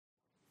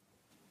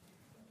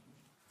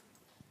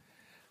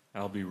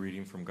I'll be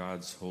reading from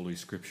God's Holy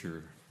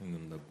Scripture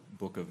in the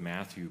book of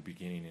Matthew,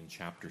 beginning in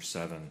chapter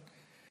 7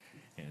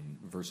 and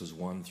verses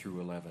 1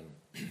 through 11.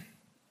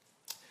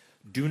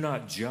 Do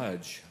not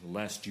judge,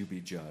 lest you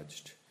be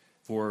judged.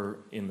 For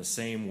in the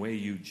same way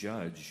you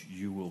judge,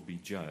 you will be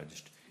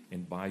judged,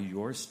 and by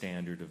your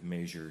standard of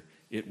measure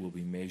it will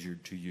be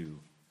measured to you.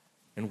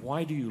 And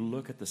why do you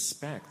look at the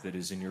speck that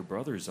is in your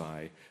brother's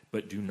eye,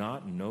 but do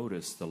not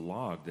notice the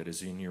log that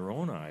is in your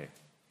own eye?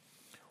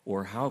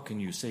 Or how can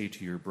you say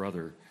to your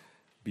brother,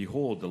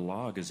 behold, the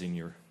log is in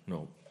your...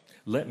 No,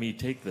 let me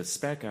take the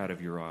speck out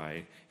of your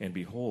eye, and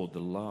behold, the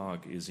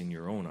log is in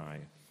your own eye.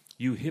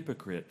 You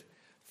hypocrite,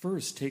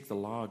 first take the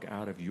log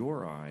out of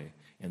your eye,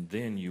 and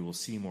then you will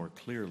see more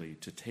clearly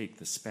to take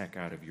the speck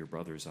out of your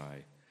brother's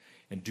eye.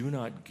 And do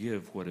not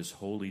give what is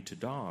holy to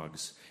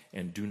dogs,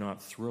 and do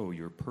not throw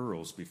your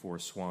pearls before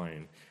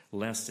swine,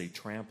 lest they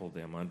trample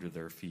them under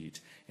their feet,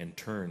 and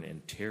turn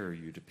and tear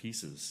you to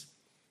pieces.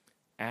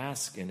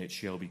 Ask, and it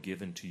shall be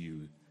given to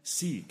you.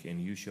 Seek,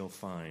 and you shall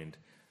find.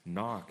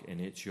 Knock,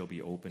 and it shall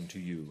be opened to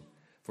you.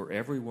 For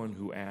everyone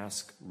who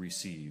asks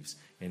receives,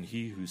 and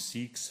he who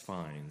seeks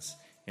finds,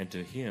 and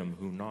to him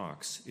who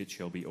knocks it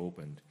shall be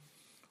opened.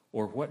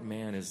 Or what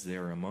man is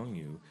there among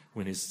you,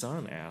 when his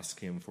son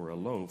asks him for a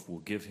loaf, will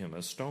give him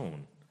a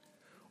stone?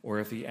 Or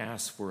if he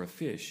asks for a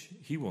fish,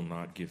 he will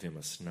not give him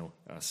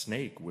a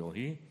snake, will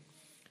he?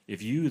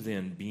 If you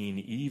then, being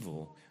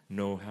evil,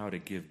 know how to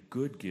give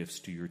good gifts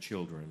to your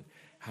children,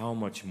 how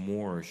much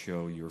more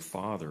shall your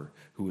Father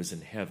who is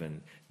in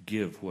heaven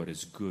give what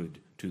is good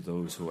to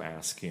those who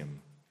ask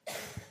him?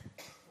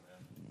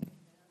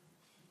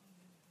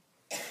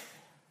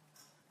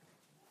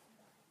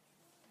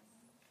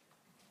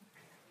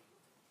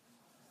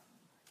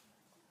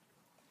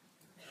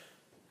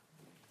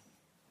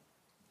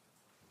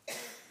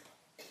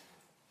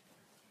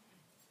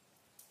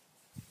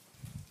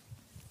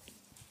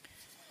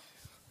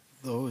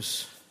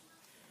 Those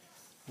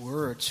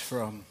words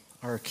from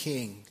our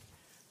King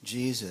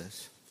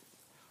Jesus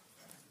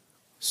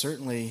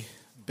certainly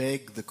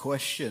beg the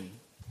question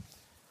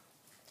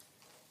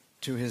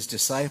to his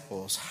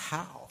disciples,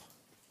 how?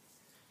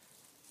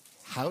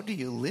 How do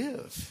you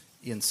live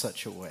in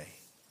such a way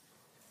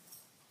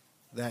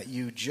that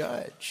you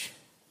judge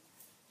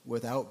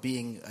without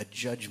being a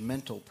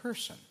judgmental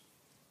person?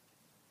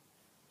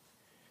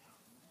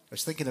 I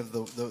was thinking of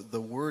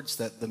the words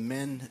that the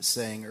men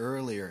sang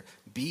earlier.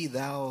 Be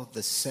thou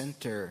the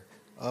center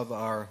of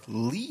our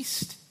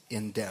least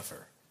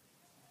endeavor.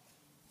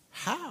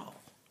 How?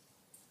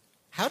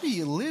 How do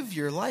you live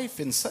your life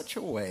in such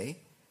a way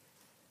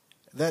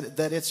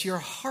that it's your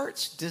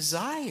heart's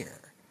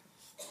desire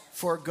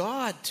for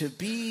God to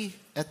be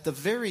at the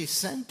very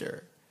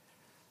center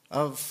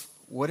of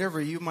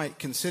whatever you might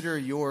consider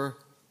your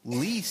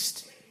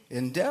least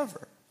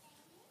endeavor?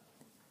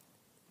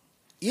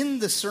 In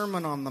the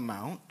Sermon on the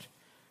Mount,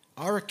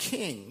 our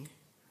King,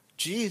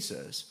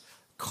 Jesus,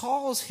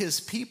 calls his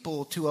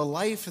people to a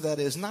life that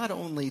is not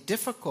only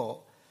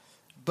difficult,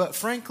 but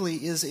frankly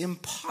is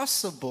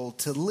impossible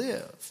to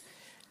live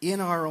in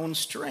our own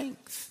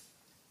strength.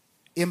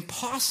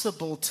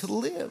 Impossible to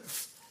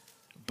live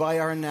by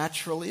our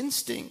natural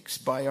instincts,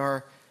 by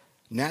our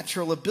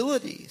natural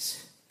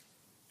abilities.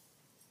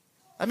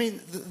 I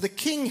mean, the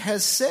King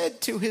has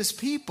said to his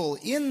people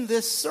in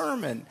this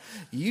sermon,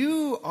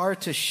 you are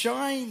to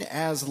shine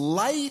as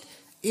light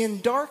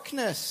in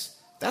darkness.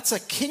 That's a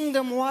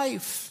kingdom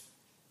life.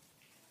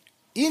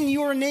 In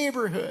your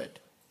neighborhood,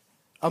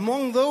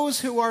 among those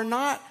who are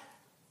not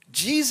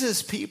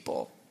Jesus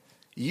people,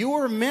 you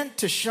are meant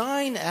to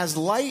shine as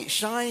light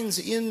shines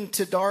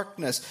into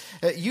darkness.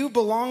 You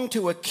belong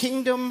to a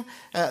kingdom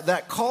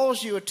that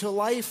calls you to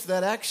life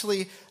that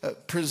actually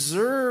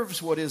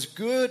preserves what is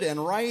good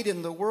and right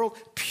in the world,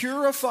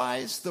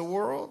 purifies the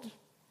world.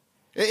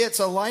 It's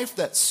a life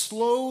that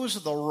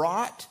slows the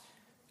rot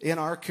in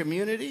our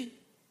community,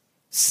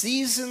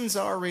 seasons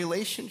our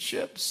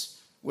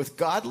relationships with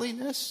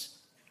godliness.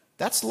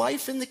 That's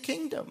life in the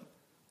kingdom.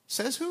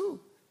 Says who?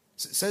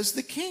 Says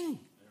the King.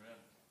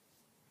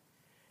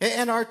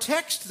 And our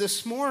text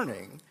this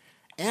morning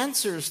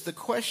answers the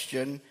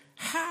question,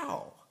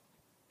 how?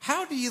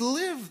 How do you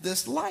live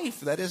this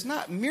life that is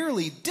not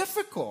merely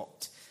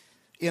difficult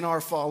in our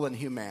fallen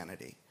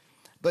humanity,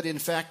 but in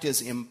fact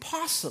is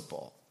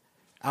impossible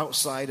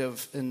outside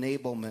of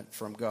enablement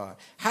from God?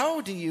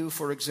 How do you,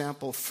 for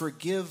example,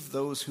 forgive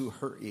those who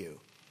hurt you?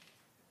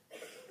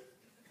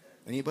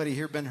 Anybody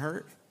here been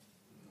hurt?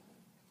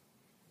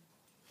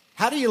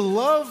 How do you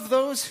love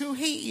those who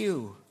hate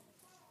you?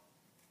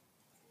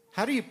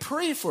 How do you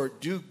pray for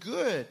it? Do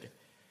good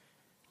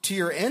to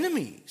your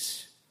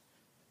enemies?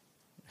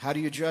 How do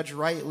you judge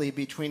rightly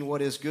between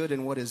what is good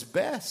and what is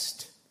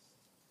best?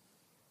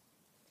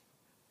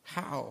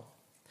 How?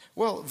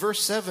 Well,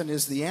 verse 7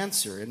 is the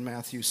answer in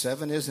Matthew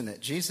 7, isn't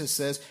it? Jesus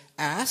says,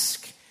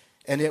 ask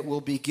and it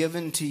will be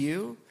given to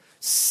you.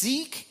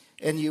 Seek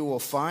and you will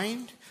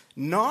find.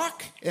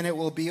 Knock and it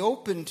will be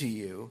open to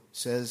you,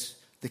 says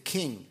the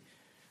King.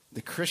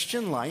 The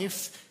Christian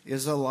life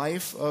is a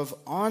life of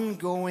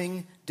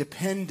ongoing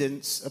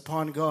dependence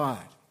upon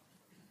God.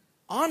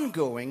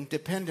 Ongoing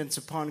dependence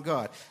upon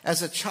God.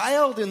 As a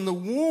child in the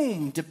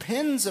womb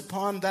depends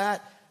upon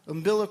that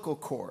umbilical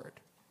cord,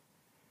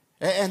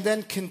 and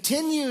then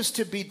continues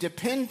to be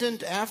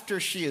dependent after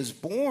she is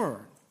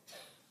born,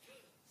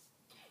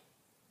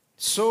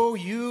 so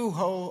you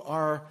who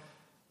are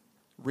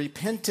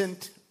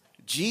repentant,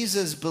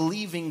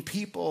 Jesus-believing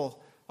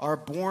people are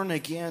born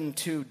again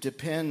to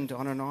depend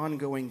on an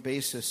ongoing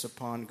basis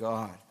upon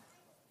God.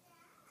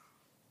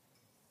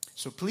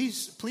 So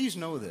please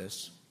know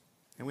this.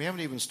 And we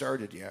haven't even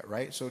started yet,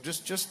 right? So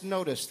just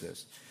notice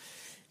this.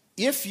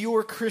 If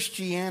your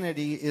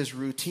Christianity is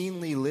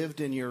routinely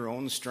lived in your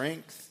own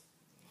strength,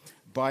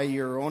 by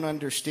your own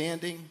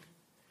understanding,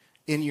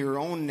 in your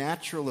own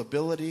natural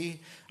ability,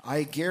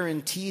 I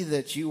guarantee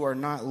that you are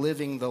not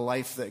living the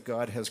life that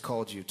God has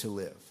called you to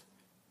live.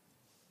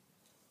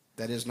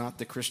 That is not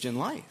the Christian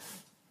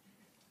life.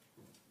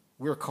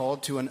 We're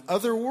called to an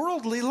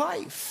otherworldly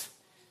life,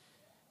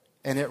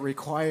 and it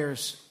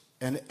requires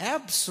an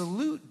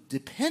absolute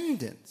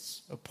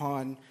dependence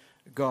upon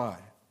God.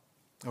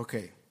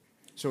 Okay,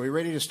 so are we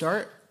ready to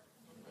start?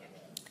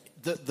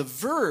 The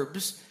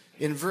verbs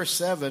in verse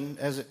 7,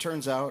 as it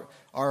turns out,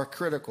 are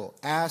critical.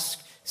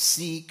 Ask,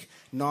 seek,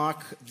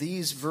 knock.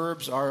 These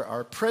verbs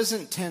are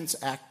present tense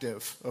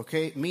active,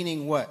 okay?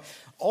 Meaning what?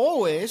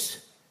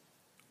 Always,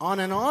 on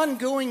an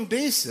ongoing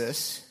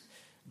basis,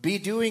 be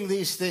doing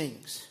these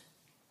things.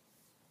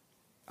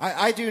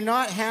 I do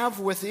not have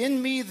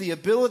within me the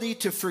ability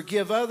to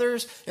forgive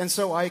others, and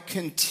so I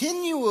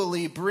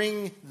continually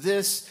bring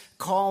this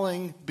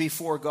calling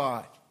before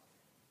God.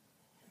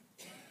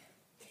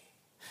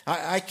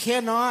 I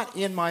cannot,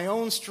 in my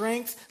own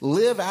strength,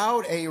 live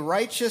out a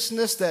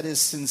righteousness that is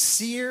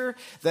sincere,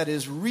 that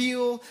is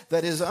real,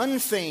 that is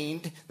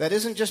unfeigned, that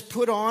isn't just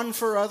put on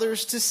for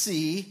others to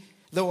see,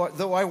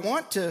 though I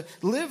want to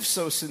live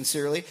so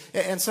sincerely.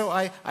 And so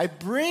I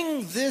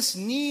bring this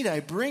need,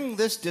 I bring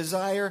this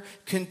desire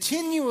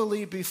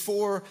continually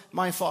before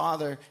my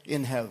Father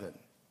in heaven.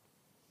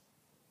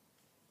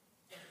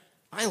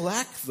 I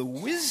lack the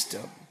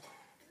wisdom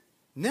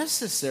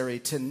necessary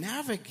to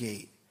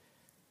navigate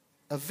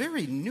a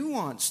very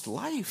nuanced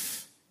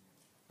life.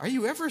 Are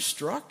you ever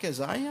struck,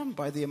 as I am,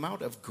 by the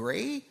amount of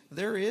gray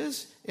there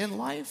is in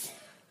life?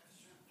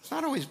 It's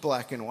not always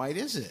black and white,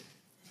 is it?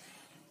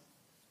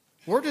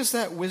 Where does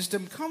that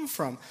wisdom come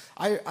from?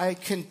 I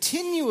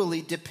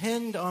continually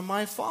depend on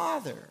my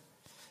Father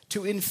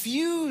to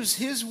infuse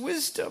His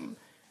wisdom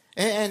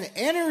and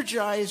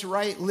energize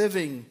right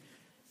living.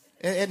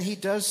 And He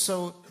does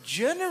so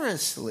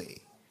generously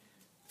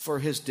for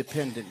His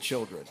dependent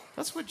children.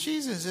 That's what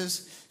Jesus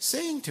is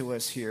saying to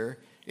us here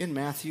in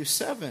Matthew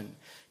 7.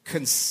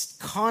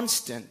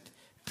 Constant,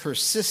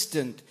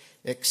 persistent,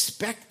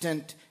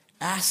 expectant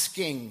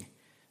asking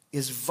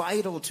is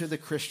vital to the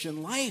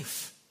Christian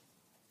life.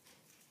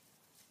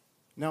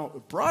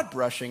 Now, broad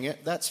brushing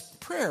it, that's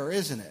prayer,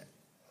 isn't it?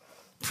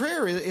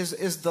 Prayer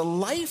is the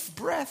life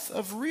breath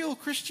of real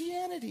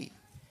Christianity.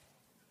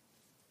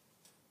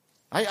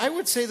 I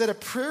would say that a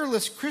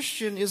prayerless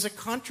Christian is a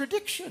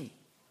contradiction.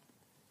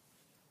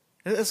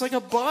 It's like a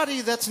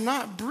body that's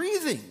not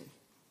breathing.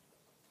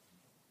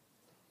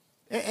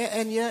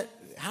 And yet,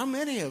 how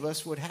many of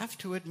us would have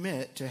to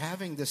admit to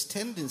having this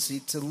tendency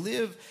to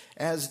live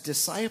as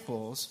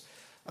disciples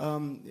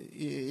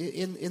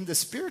in the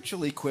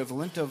spiritual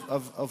equivalent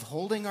of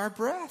holding our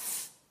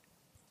breath?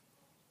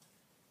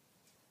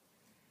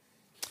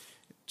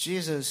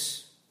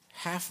 Jesus'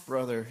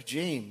 half-brother,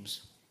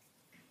 James,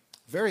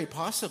 very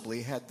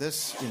possibly had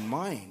this in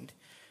mind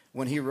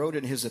when he wrote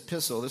in his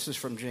epistle. This is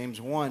from James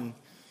 1.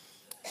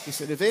 He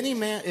said, if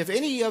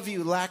any of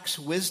you lacks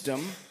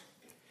wisdom,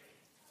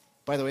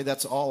 by the way,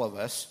 that's all of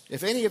us.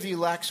 If any of you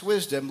lacks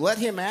wisdom, let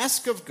him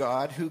ask of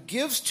God, who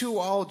gives to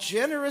all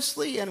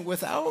generously and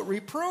without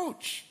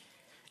reproach,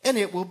 and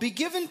it will be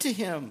given to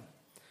him.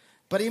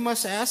 But he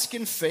must ask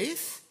in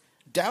faith,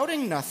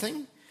 doubting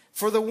nothing.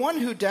 For the one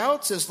who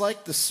doubts is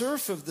like the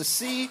surf of the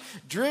sea,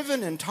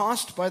 driven and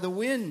tossed by the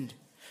wind.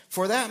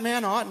 For that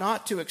man ought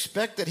not to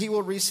expect that he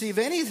will receive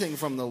anything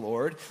from the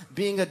Lord,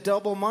 being a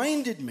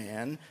double-minded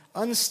man,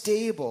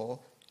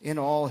 unstable in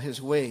all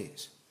his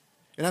ways.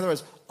 In other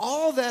words,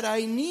 all that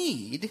I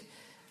need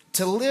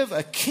to live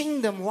a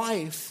kingdom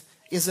life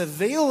is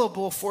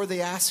available for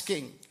the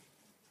asking.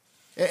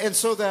 And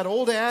so that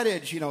old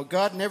adage,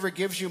 God never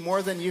gives you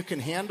more than you can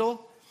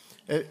handle,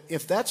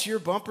 if that's your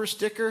bumper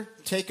sticker,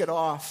 take it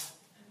off.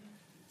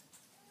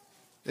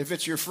 If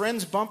it's your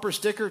friend's bumper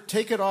sticker,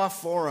 take it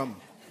off for him.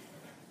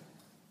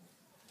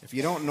 If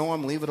you don't know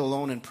him, leave it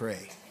alone and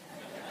pray.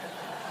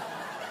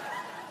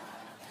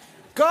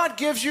 God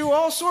gives you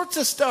all sorts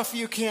of stuff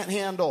you can't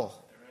handle.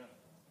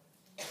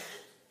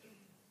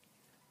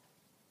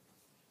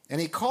 And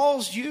he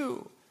calls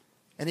you,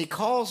 and he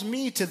calls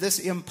me to this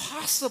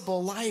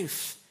impossible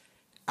life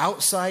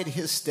outside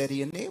his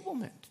steady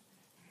enablement.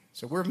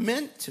 So we're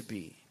meant to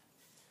be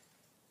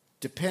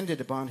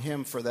depended upon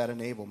him for that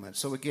enablement.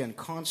 So again,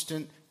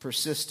 constant,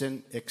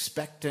 persistent,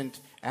 expectant,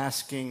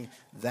 asking,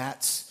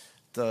 that's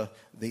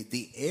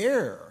the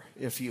air,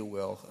 if you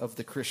will, of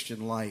the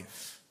Christian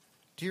life.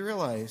 Do you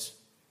realize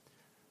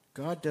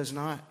God does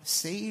not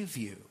save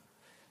you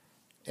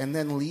and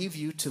then leave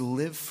you to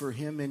live for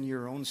him in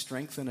your own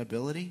strength and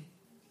ability?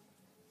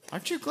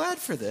 Aren't you glad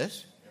for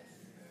this?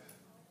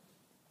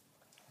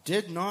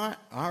 Did not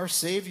our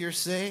Savior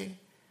say,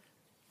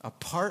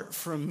 apart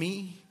from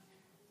me,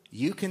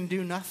 you can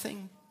do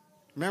nothing?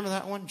 Remember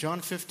that one? John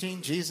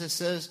 15, Jesus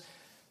says,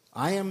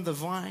 I am the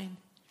vine,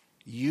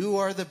 you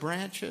are the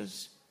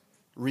branches.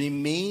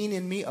 Remain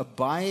in me,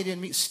 abide in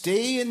me,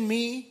 stay in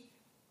me,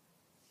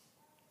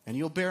 and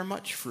you'll bear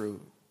much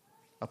fruit.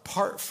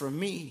 Apart from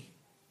me,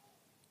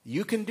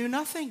 you can do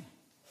nothing.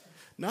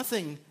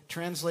 Nothing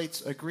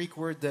translates a Greek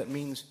word that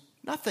means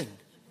nothing.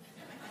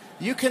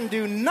 You can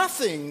do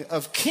nothing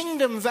of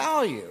kingdom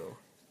value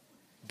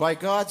by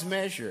God's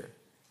measure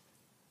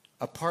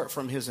apart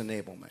from his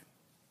enablement.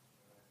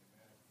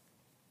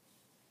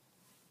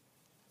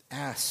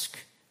 Ask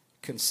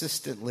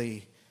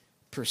consistently,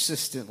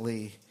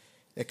 persistently,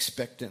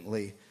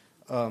 expectantly.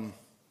 You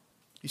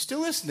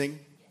still listening?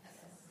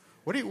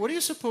 What do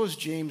you suppose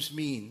James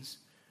means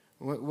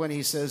when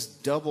he says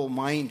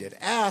double-minded?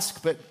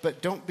 Ask,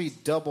 but don't be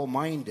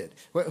double-minded.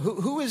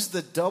 Who is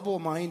the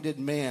double-minded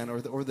man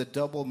or the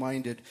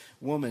double-minded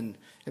woman?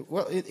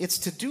 Well, it's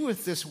to do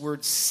with this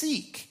word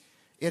seek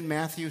in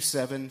Matthew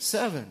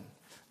 7:7.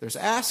 There's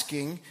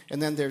asking,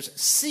 and then there's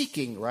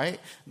seeking,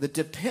 right? The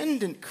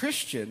dependent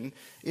Christian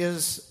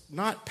is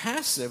not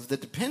passive. The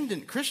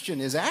dependent Christian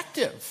is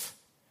active.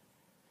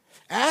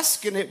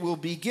 Ask and it will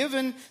be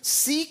given.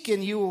 Seek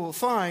and you will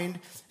find.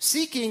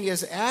 Seeking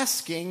is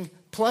asking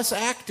plus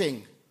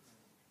acting.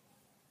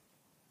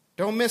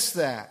 Don't miss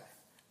that.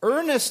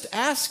 Earnest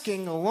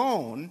asking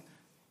alone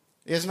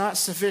is not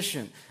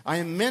sufficient. I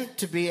am meant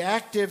to be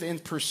active in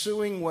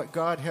pursuing what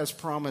God has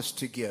promised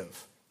to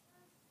give.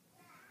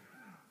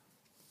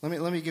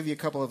 Let me give you a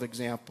couple of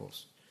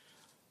examples.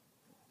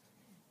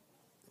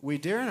 We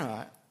dare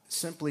not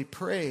simply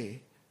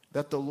pray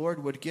that the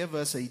Lord would give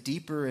us a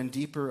deeper and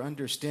deeper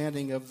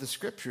understanding of the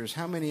Scriptures.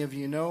 How many of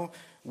you know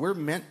we're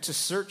meant to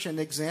search and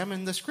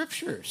examine the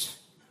Scriptures?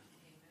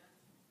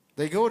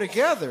 They go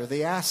together,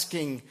 the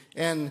asking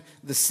and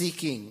the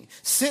seeking.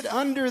 Sit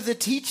under the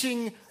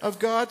teaching of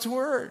God's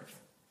Word.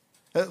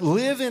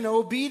 Live in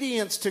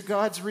obedience to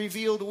God's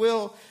revealed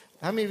will.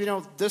 How many of you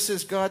know this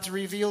is God's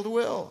revealed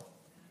will?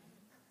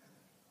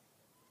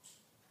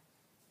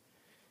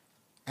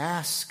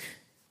 Ask,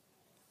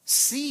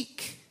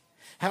 seek.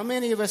 How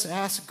many of us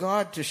ask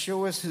God to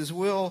show us his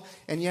will,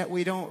 and yet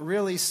we don't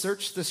really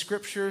search the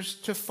Scriptures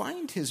to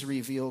find his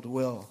revealed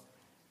will?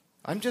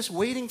 I'm just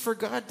waiting for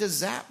God to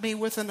zap me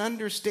with an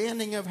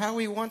understanding of how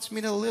he wants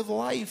me to live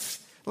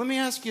life. Let me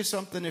ask you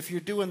something if you're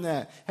doing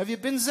that. Have you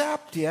been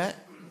zapped yet?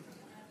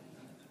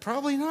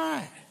 Probably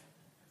not.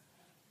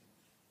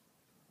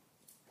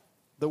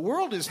 The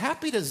world is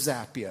happy to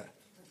zap you.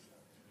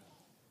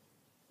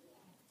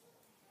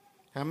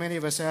 How many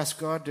of us ask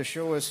God to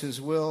show us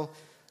his will,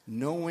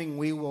 knowing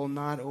we will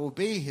not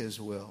obey his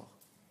will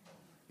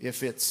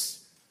if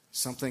it's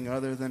something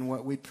other than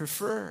what we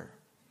prefer?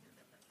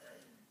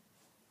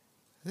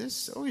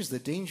 There's always the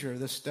danger of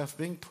this stuff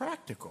being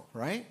practical,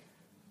 right?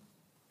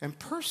 And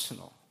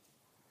personal.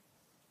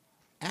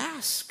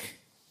 Ask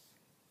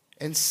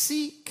and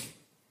seek.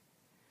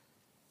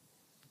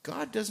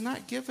 God does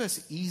not give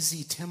us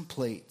easy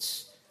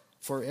templates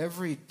for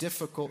every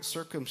difficult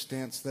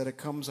circumstance that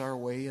comes our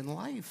way in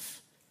life.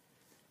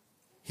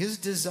 His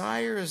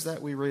desire is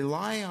that we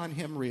rely on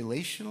him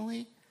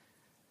relationally,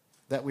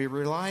 that we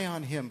rely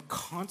on him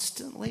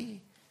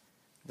constantly,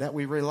 that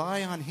we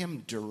rely on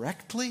him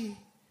directly.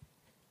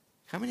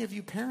 How many of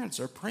you parents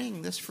are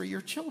praying this for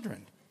your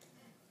children?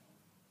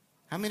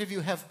 How many of you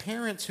have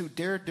parents who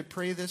dared to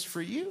pray this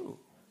for you?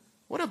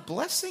 What a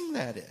blessing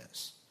that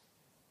is.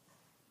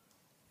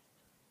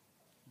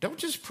 Don't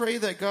just pray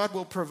that God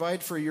will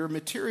provide for your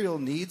material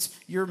needs.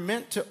 You're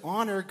meant to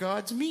honor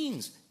God's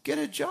means. Get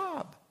a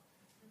job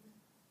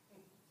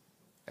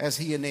as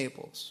he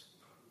enables.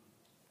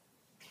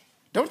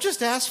 Don't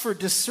just ask for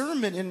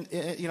discernment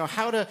in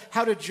how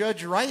to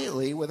judge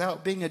rightly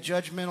without being a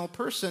judgmental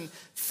person.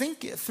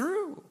 Think it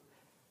through.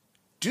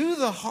 Do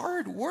the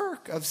hard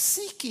work of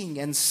seeking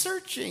and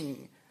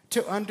searching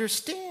to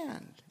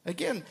understand.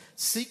 Again,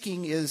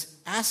 seeking is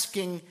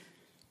asking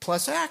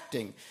plus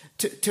acting.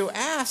 To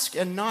ask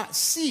and not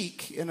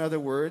seek, in other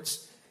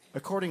words,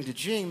 according to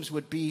James,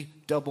 would be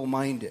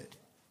double-minded.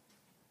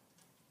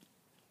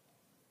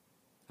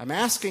 I'm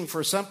asking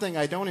for something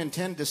I don't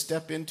intend to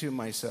step into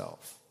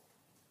myself.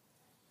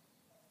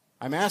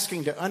 I'm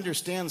asking to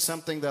understand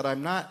something that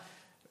I'm not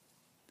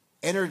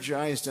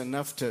energized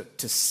enough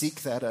to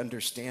seek that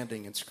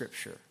understanding in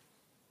Scripture.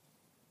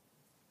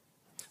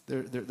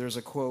 There's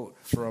a quote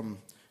from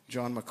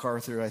John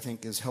MacArthur I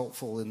think is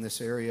helpful in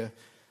this area.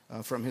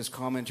 From his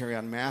commentary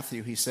on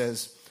Matthew, he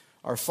says,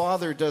 "Our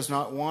Father does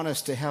not want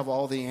us to have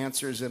all the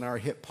answers in our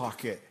hip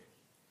pocket.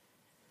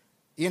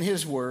 in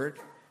his word,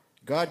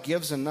 God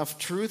gives enough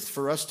truth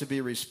for us to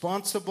be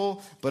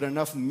responsible, but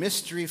enough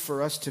mystery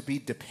for us to be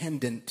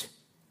dependent.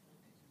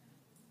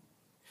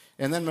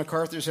 And then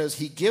MacArthur says,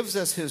 he gives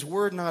us his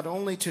word not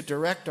only to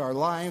direct our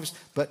lives,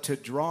 but to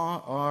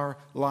draw our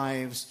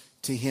lives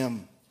to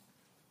him.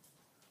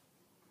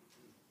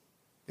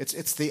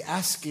 It's the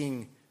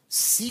asking,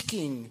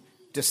 seeking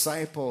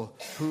disciple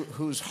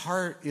whose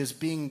heart is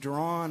being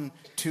drawn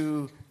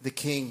to the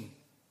King.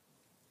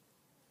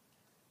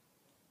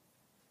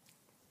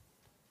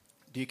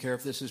 Do you care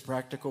if this is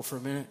practical for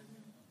a minute?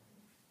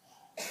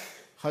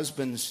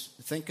 Husbands,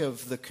 think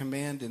of the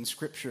command in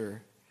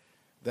Scripture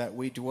that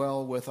we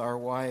dwell with our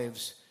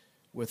wives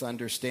with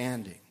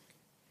understanding.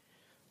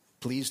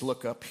 Please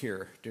look up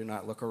here. Do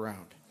not look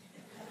around.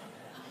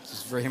 This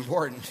is very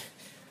important.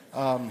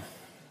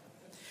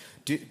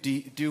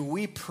 Do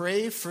we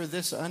pray for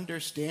this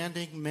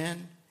understanding,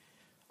 men,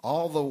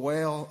 all the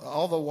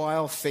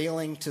while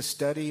failing to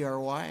study our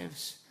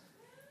wives?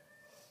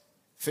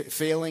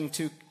 Failing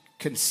to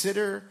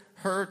consider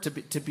her,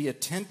 to be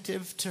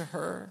attentive to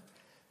her,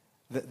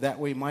 that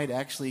we might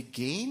actually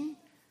gain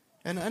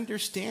an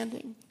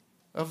understanding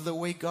of the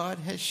way God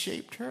has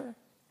shaped her?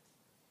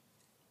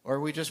 Or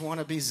we just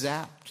want to be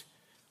zapped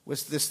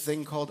with this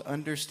thing called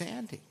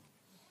understanding?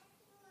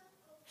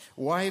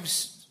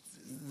 Wives,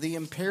 the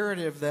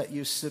imperative that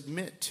you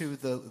submit to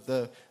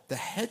the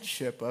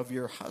headship of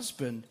your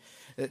husband,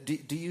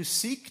 do you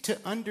seek to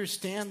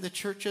understand the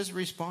church's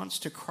response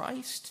to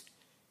Christ?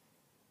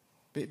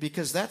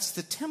 Because that's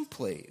the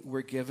template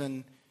we're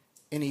given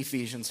in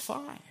Ephesians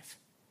 5.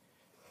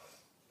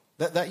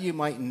 That you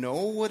might know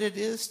what it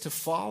is to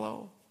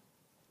follow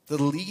the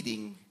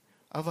leading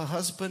of a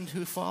husband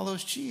who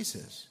follows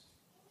Jesus.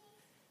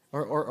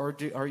 Or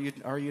are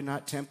you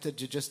not tempted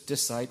to just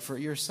decide for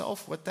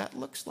yourself what that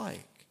looks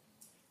like?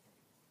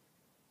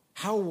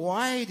 How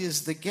wide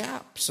is the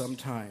gap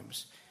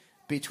sometimes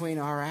between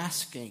our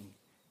asking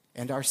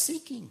and our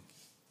seeking?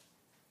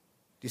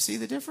 Do you see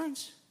the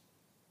difference?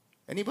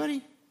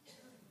 Anybody?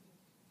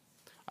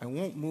 I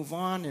won't move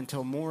on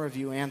until more of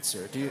you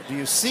answer. Do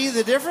you see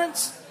the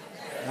difference?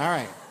 All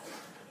right.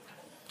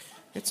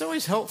 It's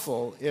always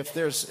helpful if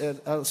there's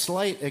a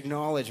slight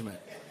acknowledgement.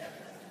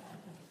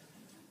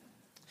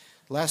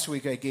 Last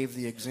week I gave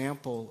the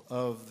example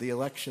of the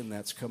election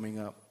that's coming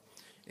up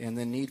and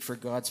the need for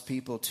God's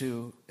people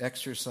to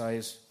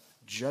exercise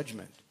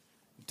judgment,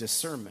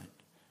 discernment,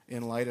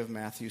 in light of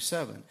Matthew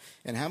 7.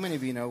 And how many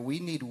of you know we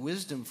need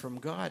wisdom from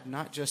God,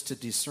 not just to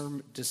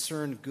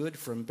discern good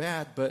from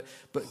bad, but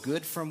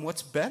good from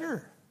what's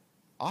better?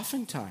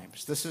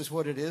 Oftentimes, this is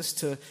what it is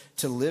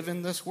to live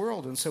in this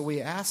world. And so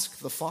we ask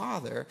the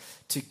Father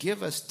to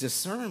give us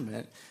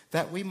discernment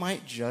that we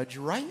might judge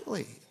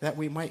rightly, that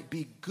we might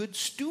be good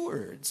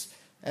stewards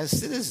as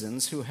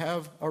citizens who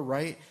have a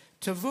right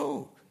to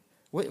vote.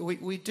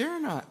 We dare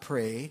not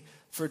pray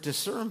for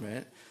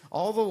discernment,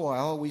 all the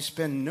while we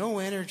spend no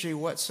energy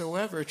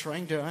whatsoever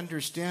trying to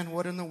understand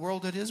what in the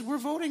world it is we're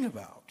voting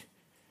about.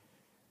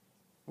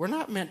 We're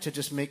not meant to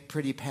just make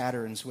pretty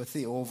patterns with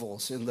the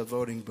ovals in the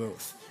voting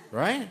booth,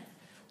 right?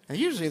 And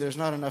usually there's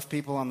not enough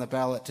people on the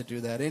ballot to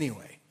do that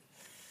anyway.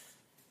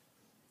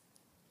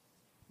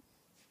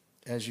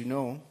 As you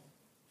know,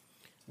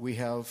 we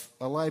have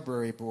a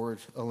library board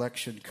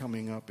election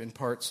coming up in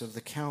parts of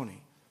the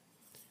county.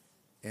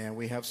 And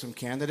we have some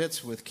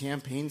candidates with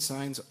campaign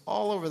signs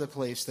all over the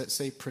place that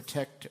say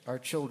protect our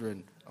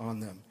children on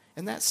them.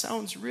 And that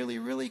sounds really,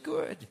 really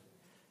good.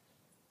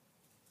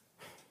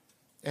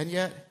 And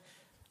yet,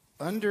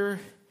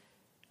 under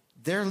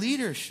their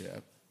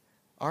leadership,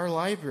 our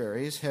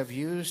libraries have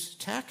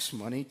used tax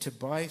money to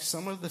buy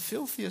some of the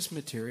filthiest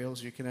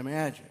materials you can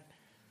imagine,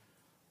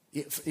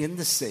 in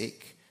the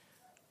sake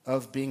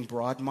of being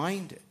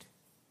broad-minded,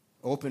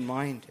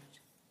 open-minded.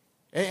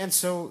 And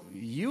so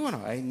you and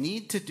I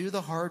need to do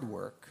the hard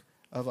work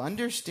of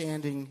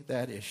understanding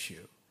that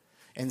issue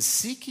and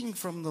seeking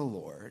from the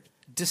Lord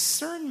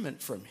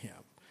discernment from him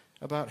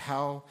about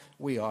how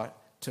we ought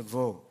to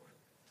vote.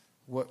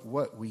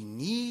 What we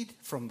need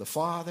from the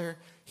Father,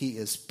 he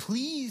is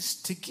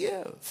pleased to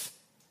give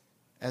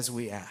as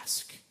we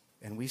ask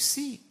and we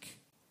seek.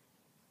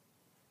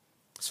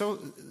 So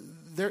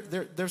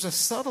there's a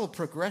subtle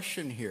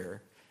progression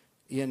here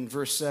in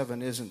verse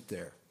 7, isn't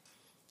there?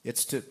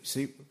 It's to,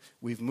 see,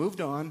 we've moved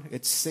on.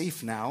 It's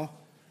safe now.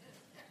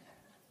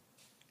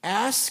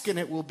 Ask and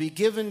it will be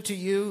given to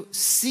you.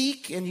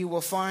 Seek and you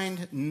will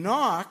find.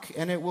 Knock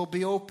and it will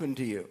be open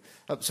to you.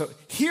 So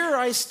here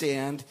I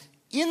stand,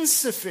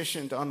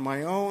 insufficient on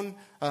my own,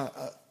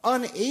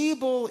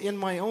 unable in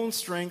my own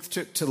strength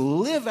to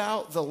live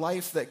out the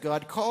life that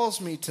God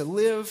calls me to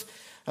live.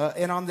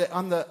 And on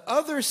the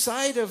other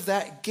side of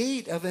that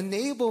gate of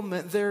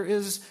enablement, there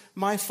is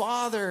my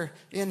Father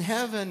in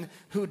heaven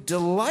who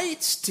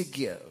delights to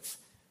give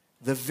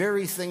the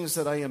very things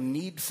that I am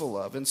needful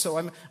of. And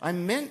so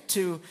I'm meant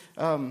to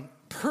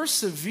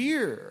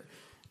persevere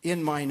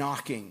in my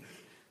knocking.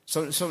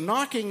 So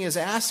knocking is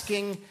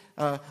asking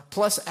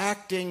plus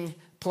acting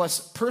plus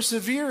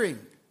persevering.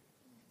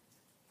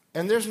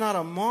 And there's not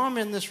a mom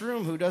in this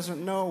room who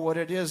doesn't know what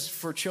it is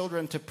for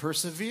children to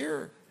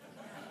persevere.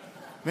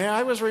 Man,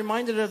 I was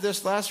reminded of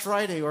this last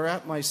Friday. We're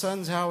at my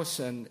son's house,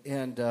 and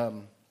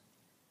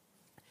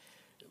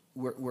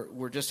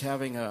we're just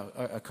having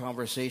a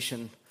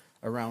conversation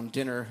around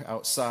dinner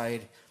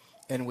outside,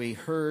 and we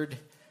heard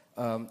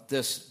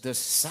this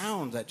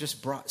sound that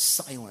just brought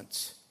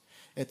silence.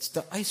 It's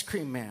the ice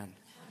cream man,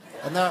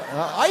 and the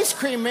ice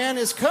cream man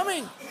is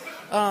coming,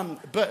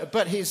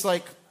 but he's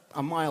like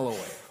a mile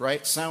away,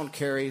 right? Sound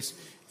carries,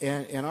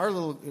 and our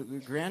little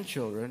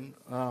grandchildren,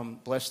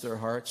 bless their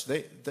hearts,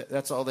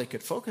 that's all they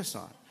could focus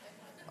on.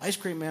 Ice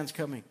cream man's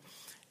coming.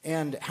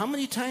 And how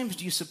many times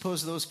do you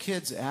suppose those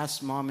kids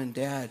asked mom and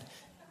dad,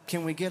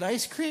 can we get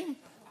ice cream?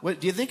 What,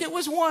 do you think it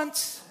was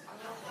once?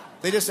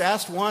 They just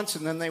asked once,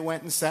 and then they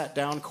went and sat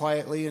down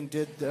quietly and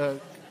did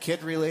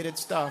kid-related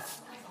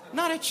stuff.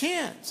 Not a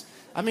chance.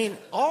 I mean,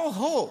 all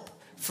hope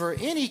for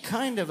any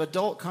kind of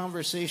adult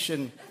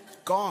conversation,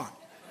 gone.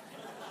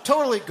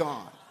 Totally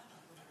gone.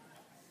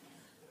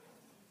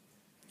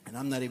 And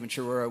I'm not even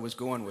sure where I was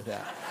going with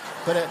that.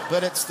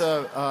 But it's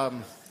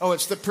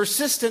the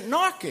persistent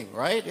knocking,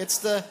 right?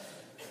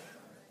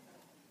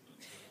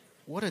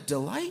 What a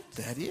delight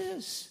that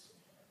is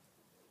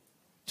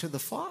to the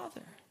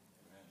Father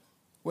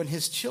when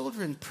his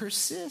children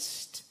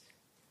persist,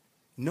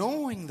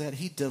 knowing that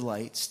he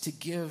delights to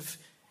give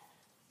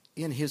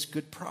in his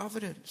good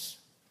providence.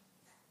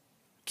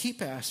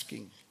 Keep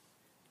asking,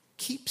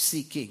 keep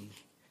seeking,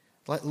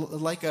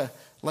 like a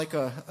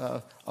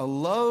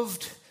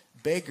loved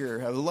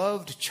beggar, a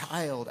loved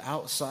child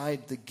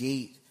outside the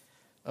gate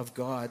of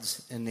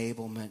God's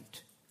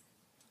enablement.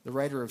 The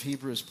writer of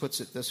Hebrews puts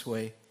it this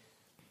way.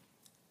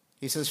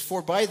 He says,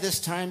 for by this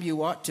time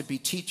you ought to be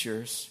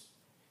teachers.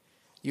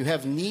 You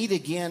have need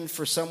again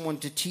for someone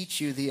to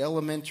teach you the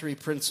elementary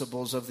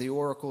principles of the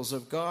oracles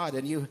of God,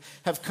 and you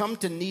have come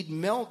to need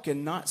milk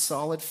and not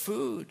solid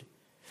food.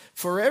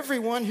 For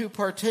everyone who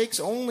partakes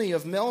only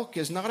of milk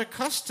is not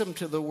accustomed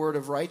to the word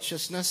of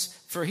righteousness,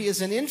 for he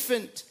is an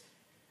infant.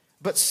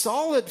 But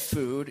solid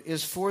food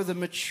is for the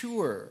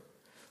mature,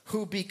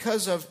 who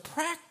because of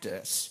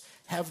practice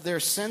have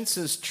their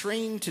senses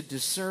trained to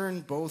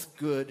discern both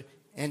good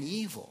and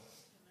evil.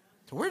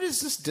 So where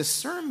does this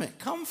discernment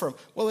come from?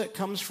 Well, it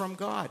comes from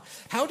God.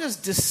 How does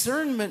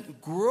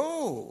discernment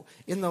grow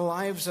in the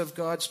lives of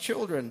God's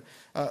children?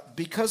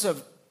 Because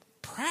of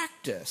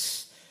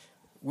practice,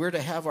 we're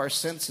to have our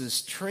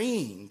senses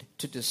trained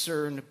to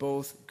discern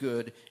both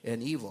good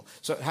and evil.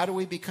 So how do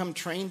we become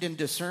trained in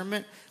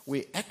discernment?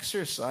 We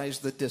exercise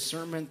the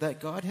discernment that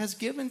God has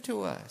given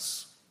to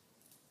us.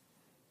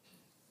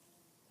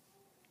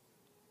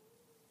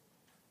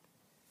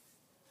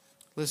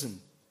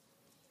 Listen,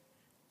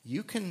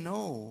 you can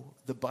know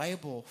the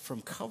Bible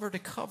from cover to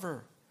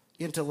cover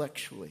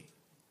intellectually.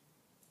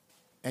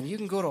 And you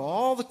can go to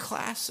all the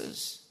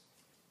classes.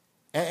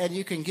 And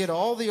you can get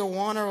all the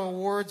Awana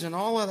awards and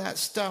all of that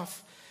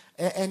stuff.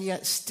 And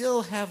yet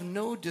still have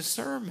no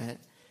discernment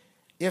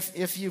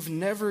if you've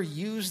never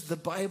used the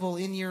Bible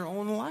in your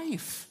own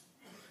life.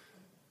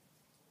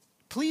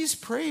 Please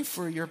pray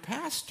for your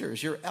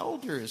pastors, your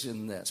elders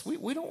in this.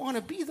 We don't want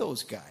to be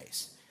those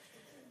guys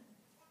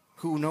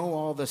who know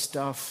all the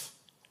stuff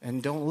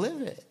and don't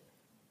live it.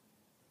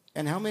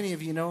 And how many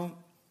of you know,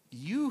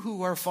 you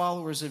who are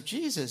followers of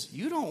Jesus,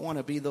 you don't want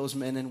to be those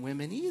men and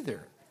women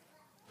either,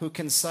 who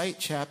can cite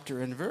chapter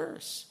and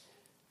verse,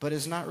 but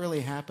is not really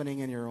happening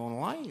in your own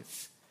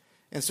life.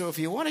 And so if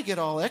you want to get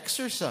all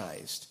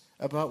exercised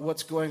about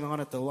what's going on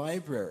at the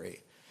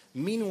library,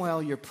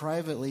 meanwhile you're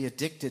privately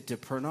addicted to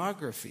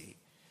pornography,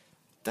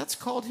 that's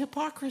called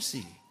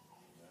hypocrisy.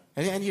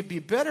 And you'd be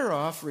better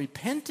off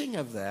repenting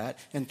of that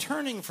and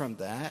turning from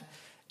that,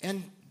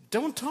 and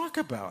don't talk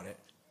about it,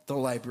 the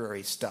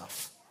library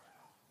stuff,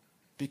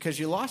 because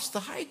you lost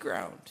the high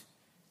ground.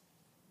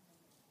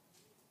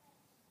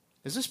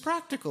 Is this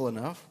practical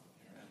enough?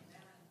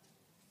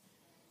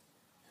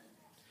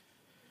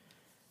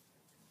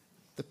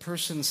 The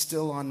person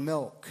still on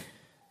milk,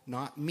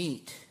 not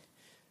meat,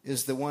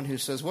 is the one who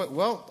says,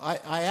 well,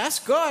 I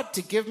asked God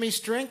to give me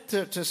strength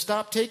to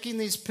stop taking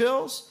these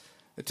pills,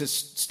 to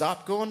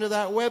stop going to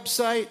that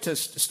website, to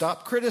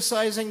stop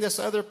criticizing this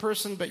other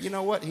person, but you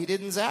know what? He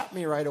didn't zap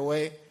me right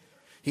away.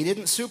 He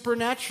didn't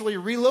supernaturally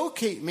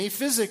relocate me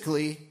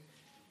physically.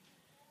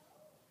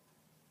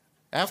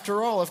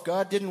 After all, if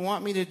God didn't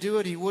want me to do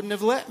it, he wouldn't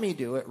have let me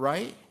do it,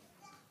 right?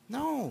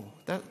 No,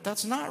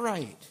 that's not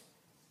right.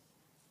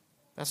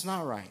 That's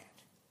not right.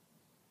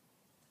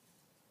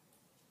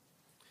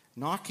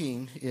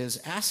 Knocking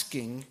is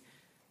asking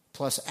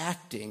plus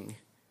acting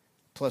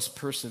plus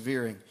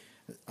persevering.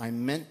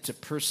 I'm meant to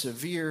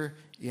persevere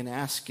in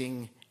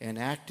asking and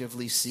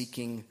actively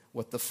seeking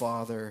what the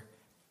Father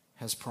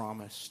has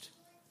promised.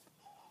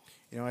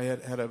 You know, I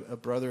had a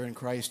brother in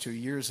Christ who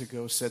years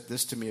ago said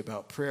this to me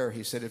about prayer.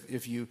 He said,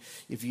 if you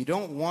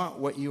don't want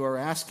what you are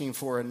asking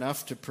for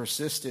enough to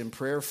persist in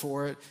prayer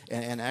for it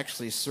and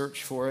actually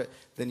search for it,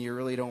 then you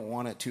really don't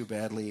want it too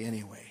badly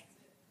anyway.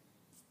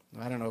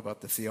 I don't know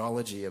about the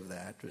theology of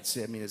that. But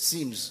see, I mean, it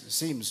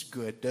seems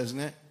good, doesn't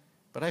it?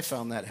 But I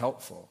found that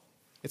helpful.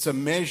 It's a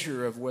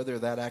measure of whether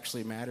that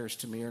actually matters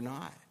to me or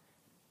not.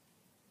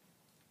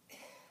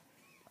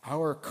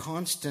 Our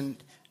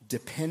constant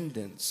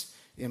dependence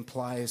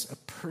implies a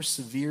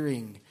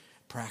persevering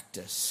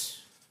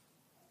practice.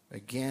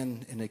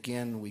 Again and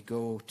again, we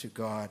go to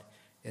God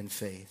in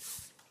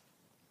faith.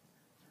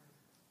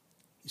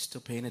 You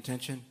still paying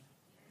attention?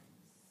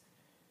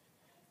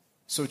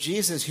 So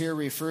Jesus here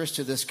refers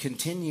to this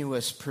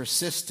continuous,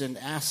 persistent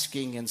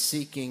asking and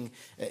seeking.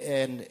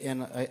 And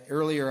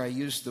earlier I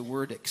used the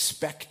word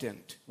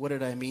expectant. What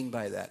did I mean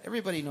by that?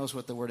 Everybody knows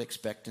what the word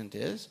expectant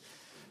is.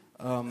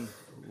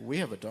 We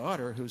have a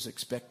daughter who's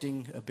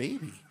expecting a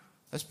baby.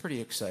 That's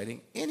pretty exciting.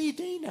 Any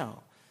day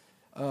now.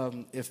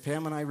 If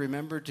Pam and I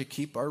remember to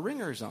keep our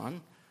ringers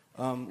on,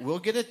 we'll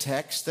get a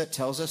text that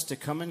tells us to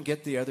come and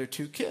get the other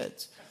 2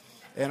 kids.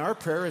 And our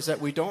prayer is that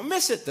we don't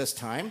miss it this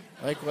time,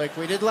 like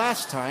we did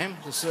last time.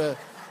 This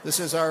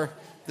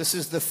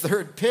is the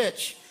third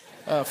pitch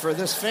for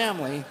this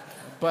family.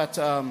 But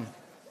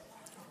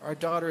our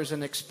daughter is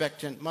an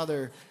expectant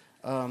mother.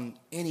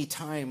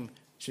 Anytime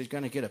she's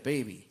going to get a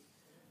baby,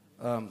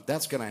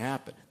 that's going to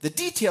happen. The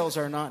details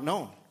are not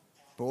known.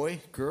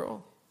 Boy,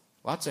 girl,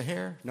 lots of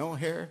hair, no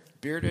hair,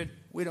 bearded,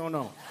 we don't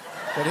know.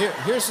 But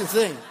here's the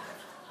thing.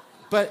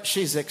 But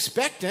she's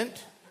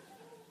expectant.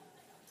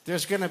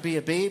 There's going to be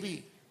a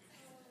baby.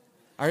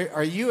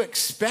 Are you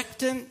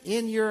expectant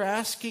in your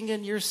asking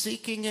and your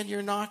seeking and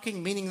your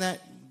knocking? Meaning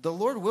that the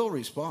Lord will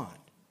respond.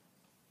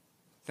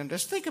 And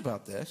just think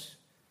about this.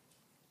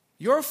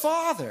 Your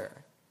Father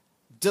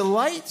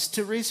delights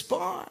to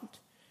respond.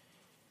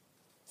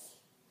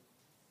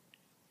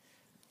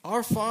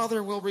 Our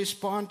Father will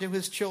respond to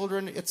His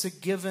children. It's a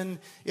given.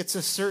 It's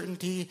a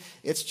certainty.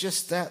 It's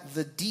just that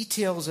the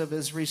details of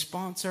His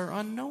response are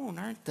unknown,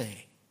 aren't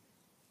they?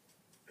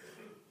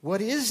 What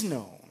is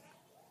known,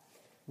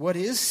 what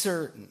is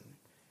certain,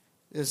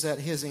 is that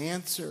His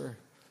answer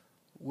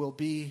will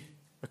be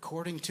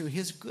according to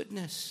His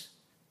goodness.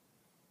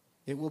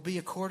 It will be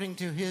according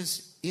to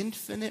His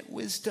infinite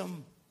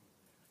wisdom.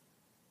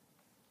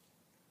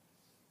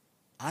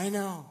 I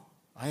know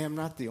I am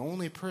not the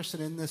only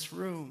person in this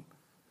room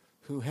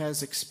who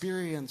has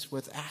experience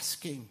with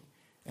asking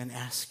and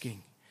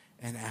asking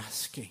and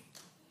asking.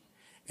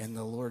 And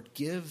the Lord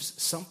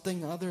gives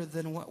something other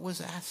than what was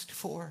asked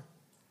for.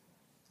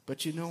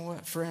 But you know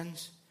what,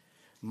 friends?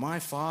 My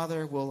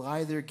Father will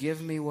either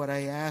give me what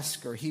I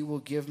ask or He will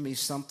give me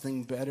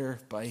something better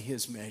by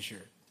His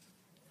measure.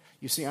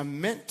 You see,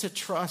 I'm meant to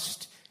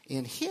trust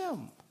in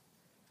Him,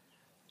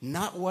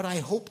 not what I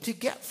hope to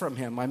get from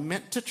Him. I'm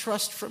meant to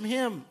trust from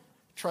Him,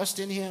 trust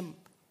in Him.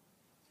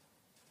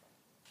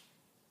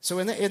 So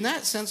in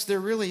that sense, there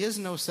really is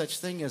no such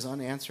thing as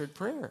unanswered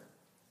prayer.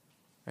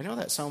 I know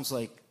that sounds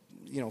like,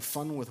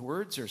 fun with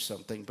words or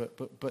something,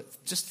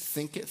 but just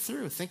think it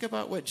through. Think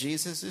about what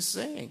Jesus is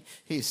saying.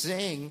 He's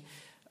saying,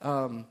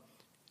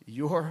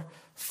 your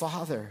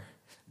Father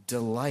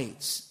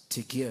delights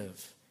to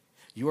give.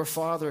 Your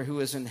Father who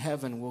is in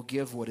heaven will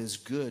give what is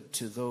good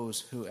to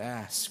those who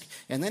ask.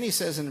 And then he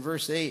says in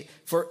verse 8,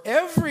 for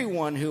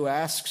everyone who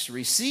asks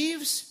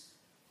receives,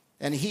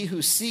 and he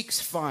who seeks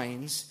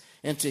finds,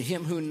 and to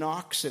him who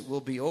knocks it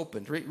will be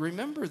opened.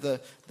 Remember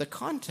the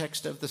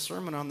context of the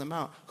Sermon on the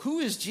Mount. Who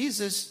is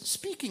Jesus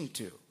speaking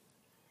to?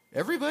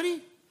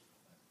 Everybody?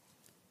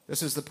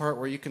 This is the part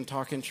where you can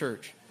talk in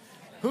church.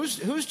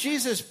 Who's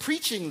Jesus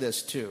preaching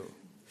this to?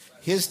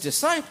 His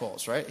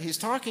disciples, right? He's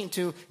talking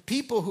to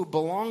people who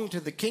belong to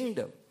the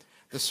kingdom.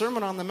 The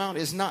Sermon on the Mount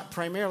is not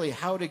primarily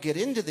how to get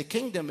into the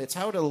kingdom. It's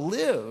how to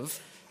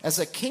live as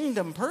a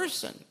kingdom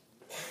person.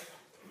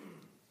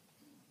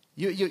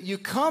 You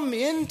come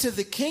into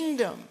the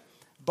kingdom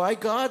by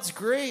God's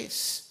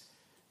grace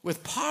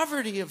with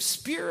poverty of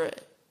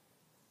spirit,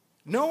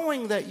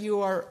 knowing that you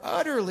are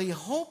utterly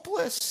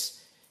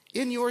hopeless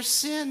in your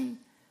sin,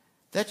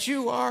 that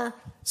you are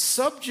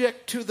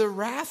subject to the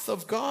wrath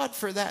of God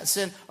for that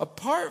sin.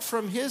 Apart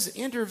from His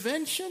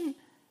intervention,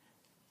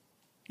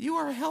 you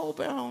are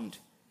hellbound.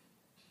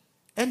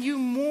 And you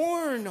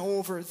mourn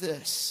over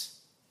this.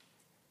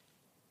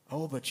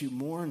 Oh, but you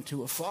mourn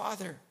to a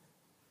Father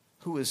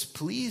who is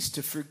pleased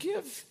to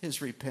forgive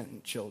His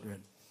repentant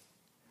children.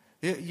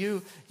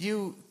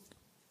 You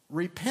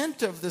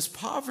repent of this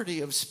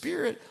poverty of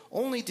spirit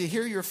only to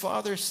hear your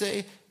Father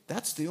say,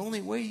 that's the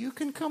only way you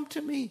can come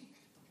to me,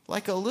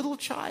 like a little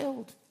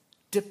child,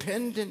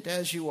 dependent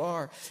as you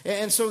are.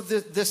 And so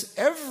this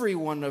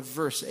everyone of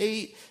verse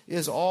 8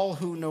 is all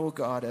who know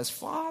God as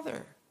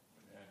Father.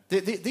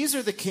 These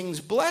are the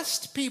King's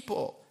blessed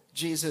people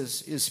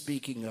Jesus is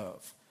speaking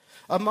of.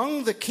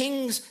 Among the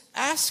King's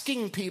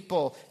asking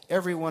people,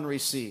 everyone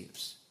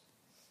receives.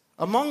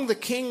 Among the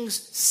King's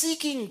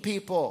seeking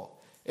people,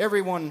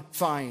 everyone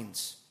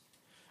finds.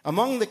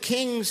 Among the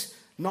King's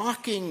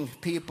knocking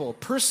people,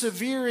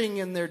 persevering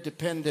in their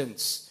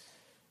dependence,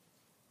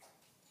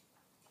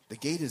 the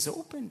gate is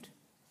opened.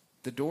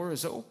 The door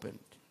is opened.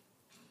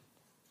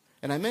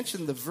 And I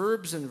mentioned the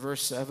verbs in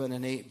verse 7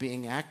 and 8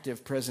 being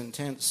active present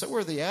tense. So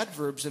are the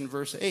adverbs in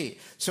verse 8.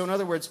 So in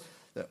other words,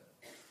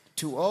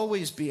 to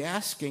always be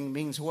asking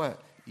means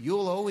what?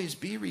 You'll always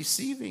be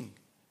receiving.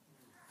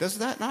 Does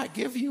that not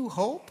give you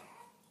hope?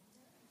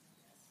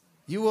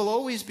 You will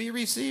always be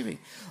receiving.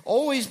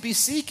 Always be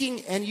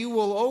seeking, and you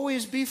will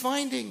always be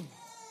finding.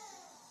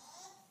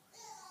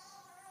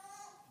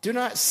 Do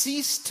not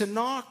cease to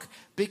knock,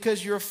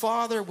 because your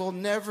Father will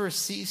never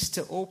cease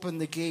to open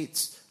the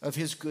gates of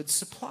his good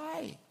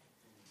supply.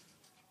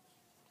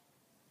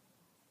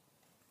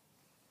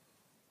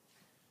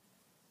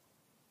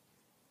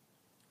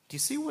 Do you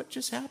see what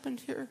just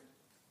happened here?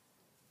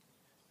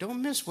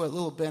 Don't miss what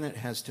little Bennett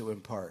has to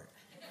impart.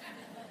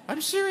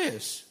 I'm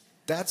serious.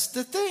 That's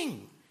the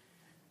thing.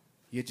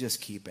 You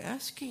just keep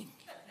asking,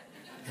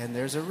 and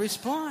there's a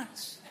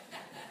response.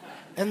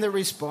 And the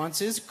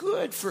response is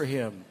good for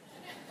him.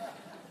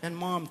 And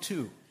Mom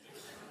too.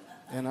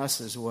 And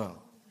us as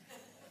well.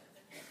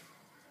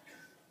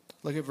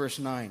 Look at verse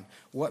 9.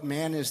 What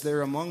man is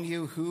there among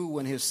you who,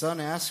 when his son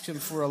asks him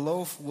for a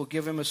loaf, will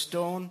give him a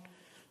stone?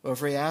 Or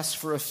if he asks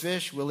for a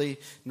fish, will he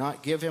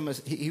not give him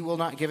he will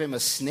not give him a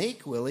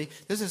snake, will he?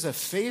 This is a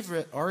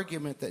favorite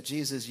argument that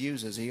Jesus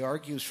uses. He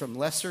argues from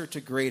lesser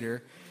to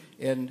greater.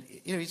 And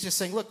he's just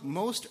saying, look,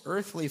 most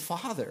earthly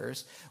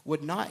fathers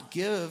would not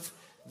give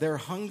their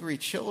hungry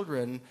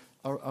children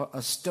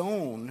a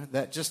stone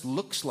that just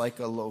looks like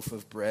a loaf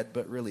of bread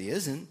but really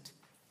isn't.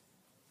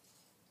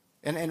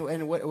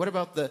 And what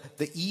about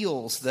the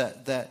eels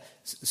that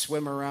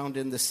swim around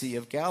in the Sea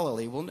of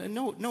Galilee? Well,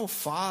 no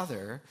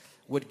father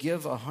would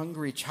give a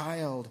hungry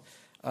child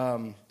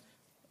a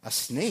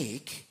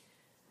snake,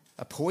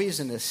 a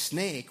poisonous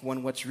snake,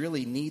 when what's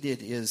really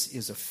needed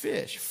is a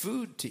fish,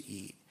 food to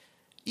eat.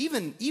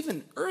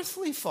 Even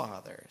earthly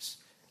fathers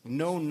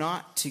know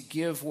not to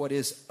give what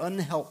is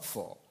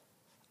unhelpful,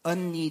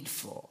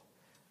 unneedful,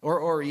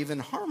 or even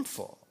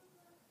harmful.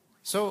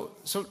 So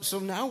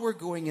now we're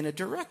going in a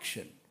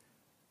direction.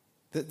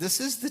 This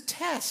is the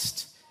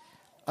test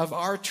of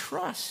our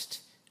trust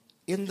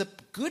in the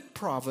good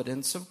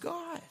providence of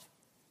God.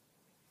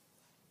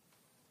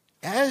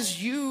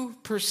 As you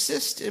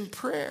persist in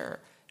prayer,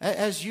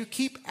 as you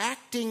keep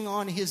acting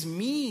on his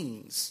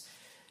means,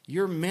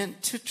 you're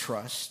meant to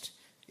trust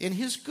in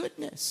his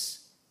goodness.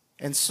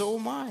 And so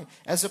am I.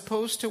 As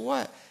opposed to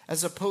what?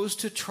 As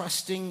opposed to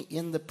trusting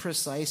in the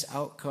precise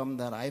outcome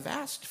that I've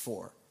asked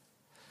for.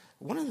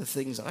 One of the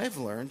things I've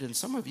learned, and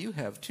some of you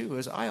have too,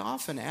 is I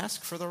often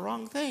ask for the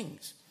wrong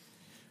things.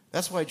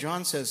 That's why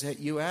John says, hey,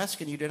 you ask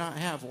and you do not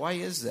have. Why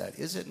is that?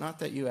 Is it not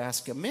that you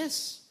ask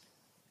amiss?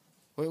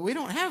 We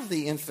don't have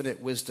the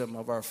infinite wisdom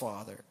of our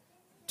Father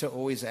to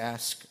always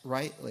ask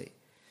rightly.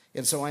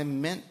 And so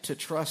I'm meant to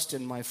trust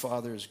in my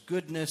Father's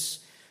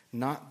goodness,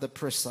 not the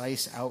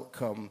precise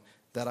outcome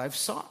that I've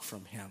sought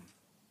from him.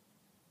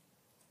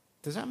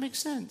 Does that make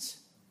sense?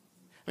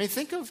 I mean,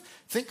 think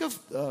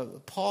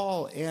of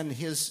Paul and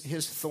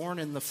his thorn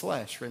in the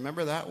flesh.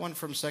 Remember that one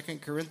from 2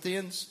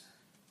 Corinthians?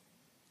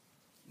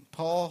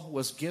 Paul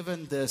was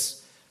given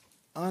this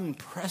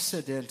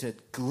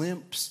unprecedented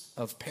glimpse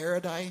of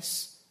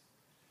paradise.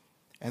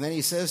 And then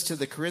he says to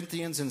the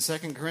Corinthians in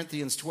 2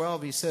 Corinthians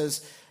 12, he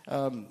says,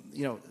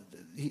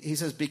 he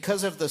says,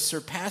 because of the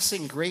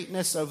surpassing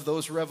greatness of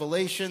those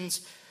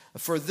revelations,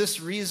 for this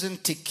reason,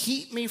 to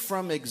keep me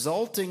from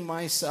exalting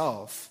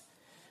myself,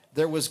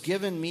 there was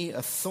given me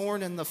a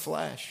thorn in the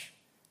flesh,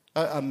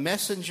 a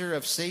messenger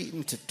of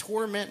Satan to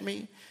torment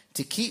me,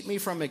 to keep me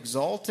from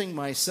exalting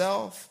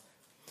myself.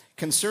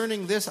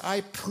 Concerning this,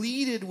 I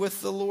pleaded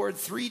with the Lord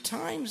 3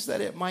 times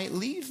that it might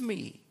leave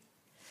me.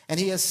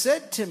 And he has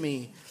said to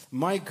me,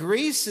 my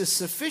grace is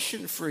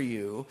sufficient for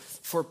you,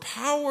 for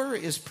power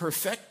is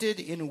perfected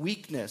in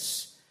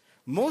weakness.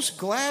 Most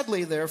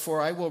gladly,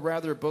 therefore, I will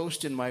rather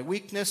boast in my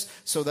weakness,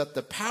 so that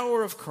the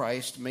power of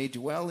Christ may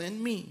dwell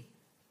in me.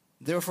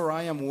 Therefore,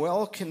 I am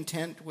well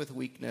content with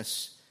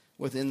weakness,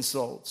 with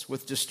insults,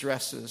 with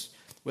distresses,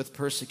 with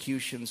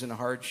persecutions and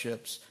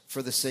hardships,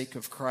 for the sake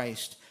of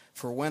Christ.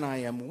 For when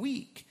I am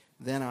weak,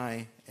 then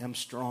I am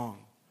strong.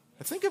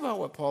 Now think about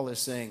what Paul is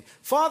saying.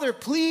 Father,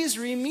 please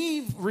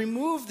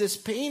remove this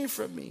pain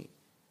from me.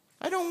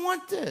 I don't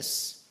want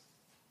this.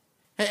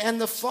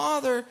 And the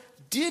Father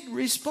did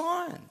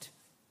respond.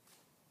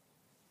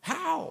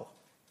 How?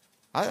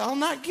 I'll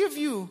not give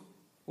you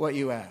what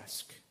you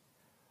ask.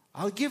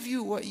 I'll give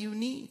you what you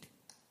need.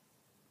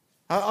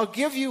 I'll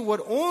give you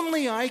what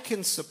only I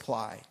can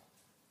supply.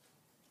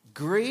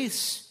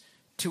 Grace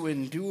to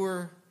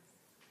endure,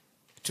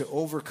 to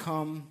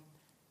overcome,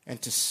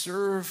 and to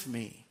serve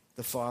me,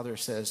 the Father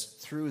says,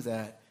 through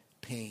that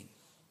pain.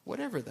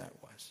 Whatever that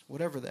was,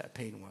 whatever that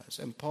pain was.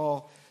 And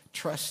Paul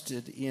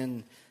trusted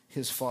in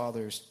his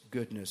Father's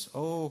goodness.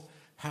 Oh,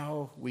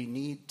 how we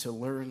need to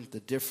learn the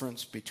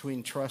difference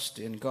between trust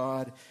in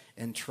God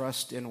and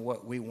trust in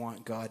what we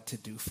want God to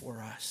do for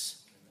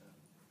us.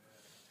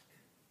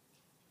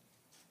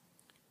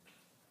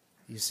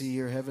 You see,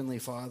 your heavenly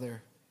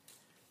Father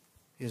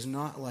is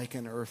not like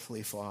an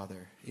earthly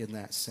father in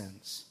that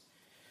sense.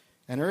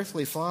 An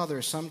earthly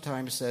father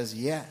sometimes says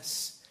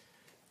yes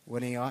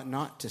when he ought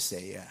not to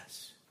say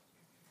yes.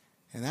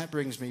 And that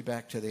brings me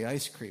back to the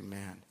ice cream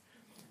man.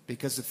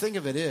 Because the thing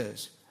of it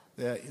is,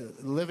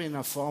 that living in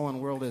a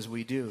fallen world as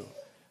we do,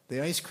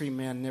 the ice cream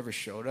man never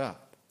showed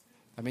up.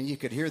 I mean, you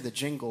could hear the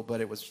jingle, but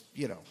it was,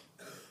 it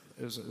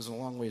was a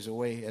long ways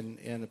away,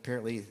 and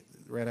apparently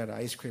ran out of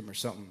ice cream or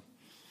something.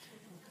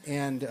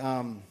 And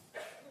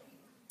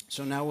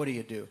so now what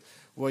do?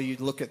 Well, you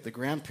look at the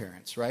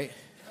grandparents, right?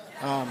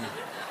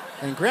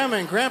 And Grandma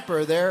and Grandpa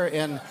are there,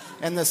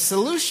 and the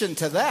solution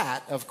to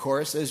that, of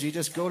course, is you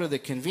just go to the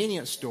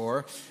convenience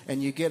store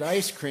and you get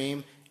ice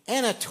cream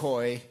and a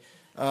toy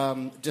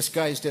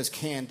disguised as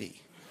candy.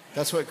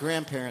 That's what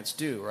grandparents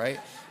do, right?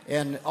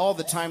 And all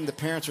the time the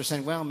parents are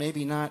saying, well,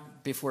 maybe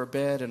not before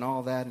bed and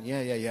all that. And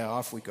yeah,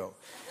 off we go.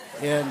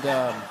 And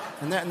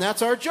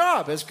that's our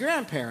job as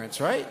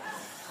grandparents, right?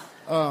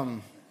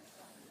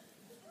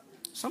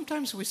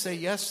 Sometimes we say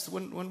yes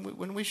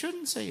when we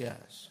shouldn't say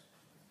yes.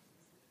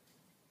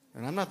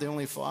 And I'm not the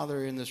only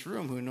father in this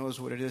room who knows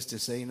what it is to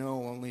say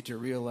no, only to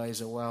realize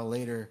a while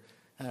later,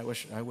 I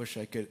wish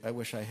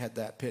I had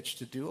that pitch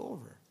to do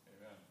over.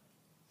 Amen.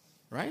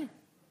 Right?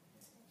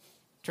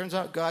 Turns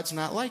out God's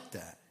not like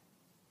that.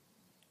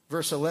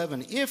 Verse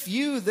 11, if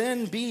you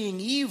then being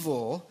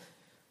evil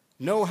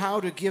know how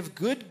to give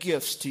good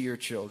gifts to your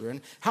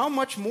children, how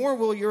much more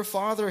will your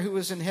Father who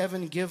is in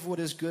heaven give what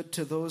is good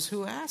to those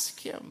who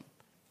ask him?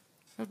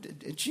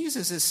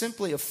 Jesus is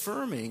simply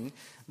affirming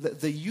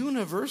the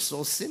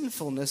universal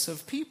sinfulness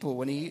of people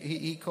when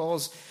he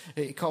calls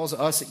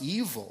us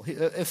evil.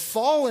 If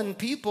fallen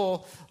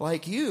people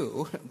like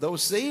you, though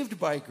saved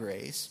by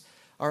grace,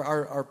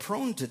 are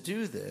prone to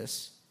do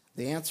this,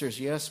 the answer is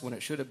yes when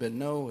it should have been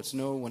no. It's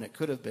no when it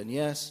could have been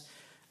yes.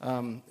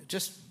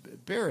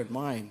 Just bear in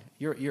mind,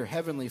 your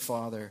heavenly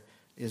Father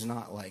is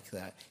not like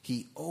that.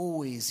 He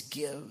always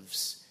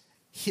gives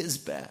his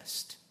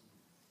best.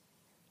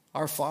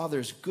 Our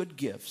Father's good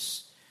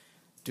gifts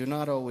do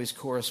not always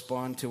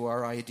correspond to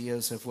our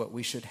ideas of what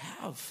we should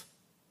have.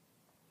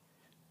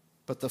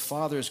 But the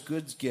Father's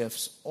good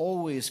gifts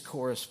always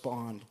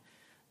correspond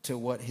to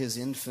what his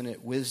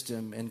infinite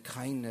wisdom and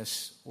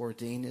kindness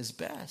ordain is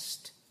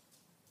best.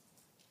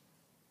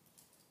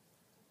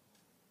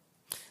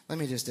 Let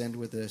me just end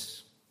with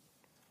this.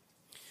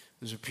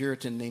 There's a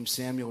Puritan named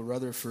Samuel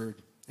Rutherford.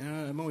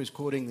 I'm always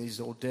quoting these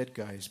old dead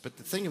guys, but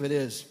the thing of it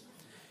is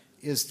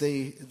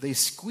they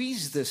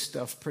squeeze this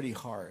stuff pretty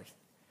hard.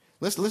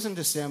 Let's listen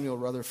to Samuel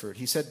Rutherford.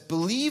 He said,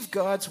 believe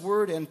God's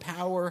word and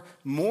power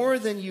more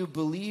than you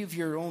believe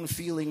your own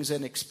feelings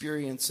and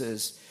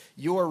experiences.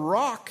 Your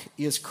rock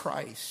is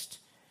Christ.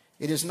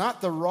 It is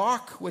not the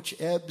rock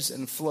which ebbs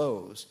and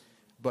flows,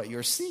 but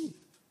your sea.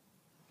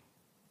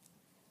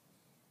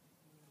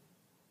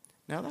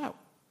 Now that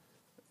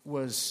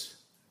was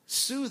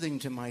soothing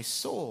to my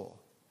soul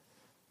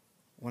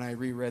when I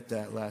reread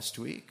that last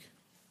week.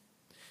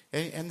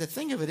 And the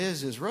thing of it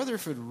is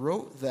Rutherford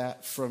wrote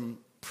that from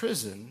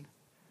prison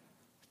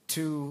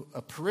to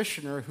a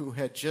parishioner who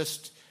had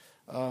just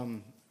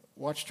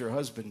watched her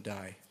husband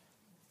die.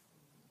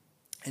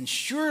 And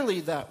surely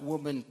that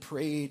woman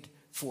prayed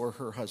for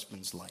her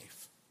husband's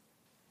life.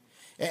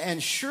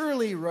 And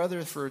surely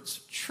Rutherford's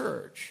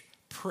church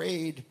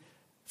prayed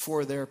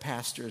for their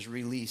pastor's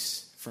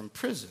release from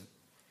prison.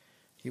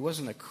 He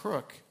wasn't a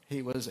crook.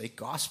 He was a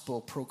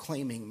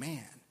gospel-proclaiming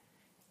man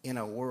in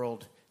a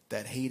world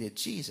that hated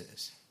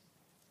Jesus.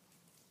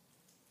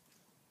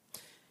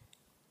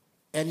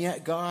 And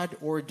yet God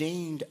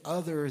ordained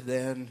other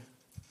than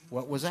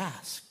what was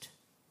asked.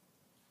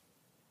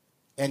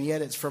 And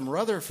yet it's from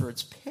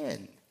Rutherford's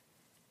pen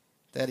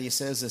that he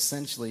says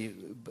essentially,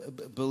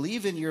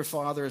 believe in your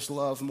Father's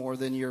love more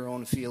than your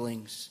own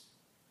feelings.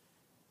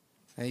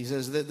 And he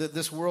says that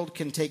this world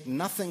can take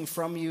nothing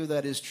from you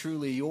that is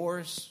truly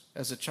yours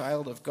as a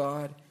child of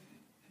God.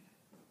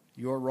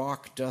 Your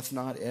rock doth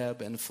not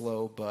ebb and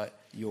flow, but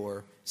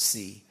your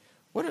sea.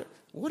 What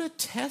a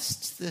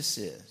test this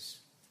is.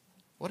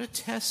 What a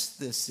test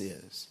this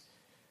is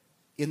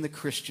in the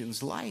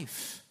Christian's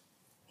life.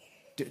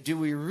 Do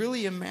we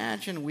really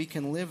imagine we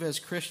can live as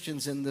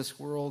Christians in this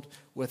world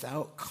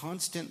without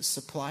constant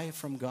supply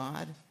from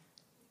God?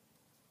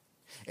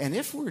 And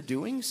if we're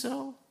doing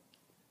so,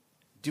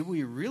 do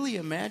we really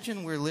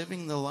imagine we're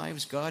living the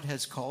lives God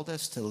has called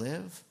us to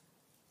live?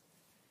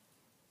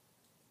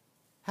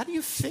 How do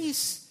you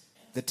face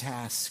the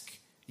task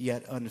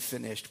yet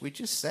unfinished? We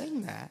just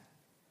sang that.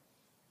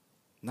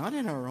 Not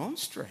in our own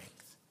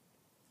strength.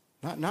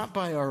 Not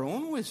by our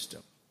own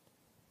wisdom.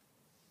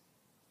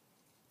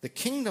 The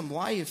kingdom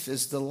life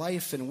is the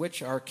life in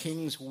which our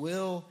King's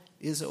will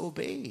is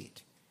obeyed.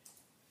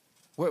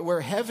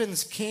 Where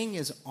heaven's King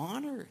is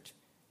honored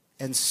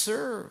and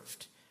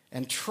served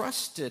and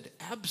trusted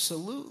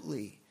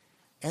absolutely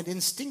and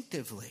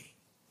instinctively.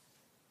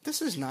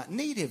 This is not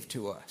native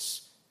to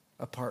us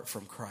apart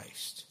from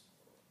Christ.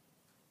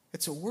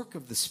 It's a work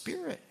of the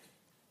Spirit.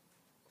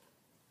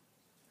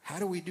 How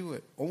do we do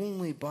it?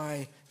 Only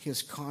by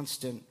his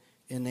constant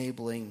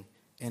enabling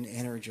and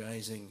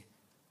energizing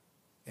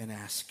and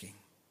asking.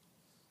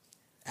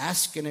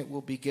 Ask and it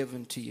will be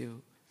given to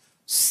you.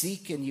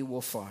 Seek and you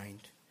will find.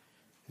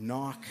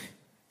 Knock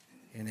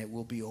and it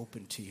will be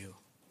open to you.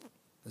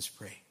 Let's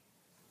pray.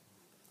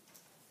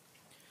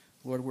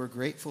 Lord, we're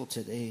grateful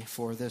today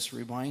for this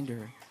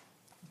reminder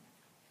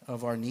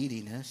of our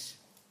neediness.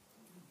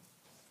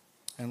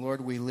 And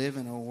Lord, we live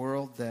in a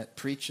world that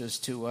preaches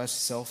to us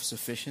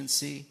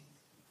self-sufficiency.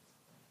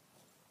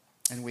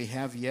 And we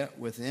have yet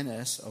within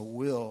us a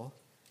will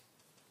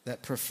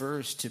that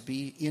prefers to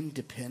be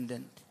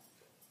independent.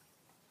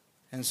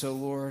 And so,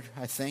 Lord,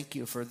 I thank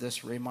you for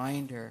this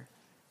reminder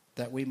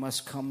that we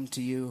must come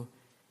to you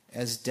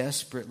as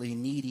desperately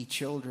needy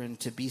children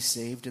to be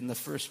saved in the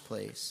first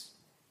place.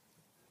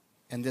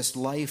 And this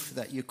life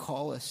that you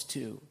call us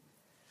to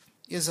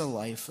is a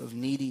life of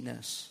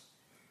neediness,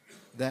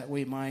 that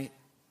we might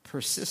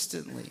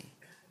persistently,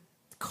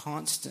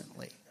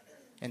 constantly,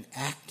 and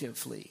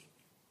actively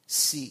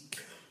seek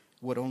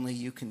what only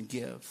you can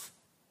give.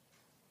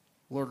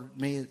 Lord,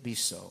 may it be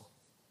so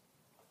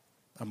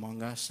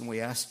among us. And we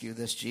ask you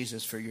this,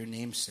 Jesus, for your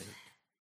name's sake.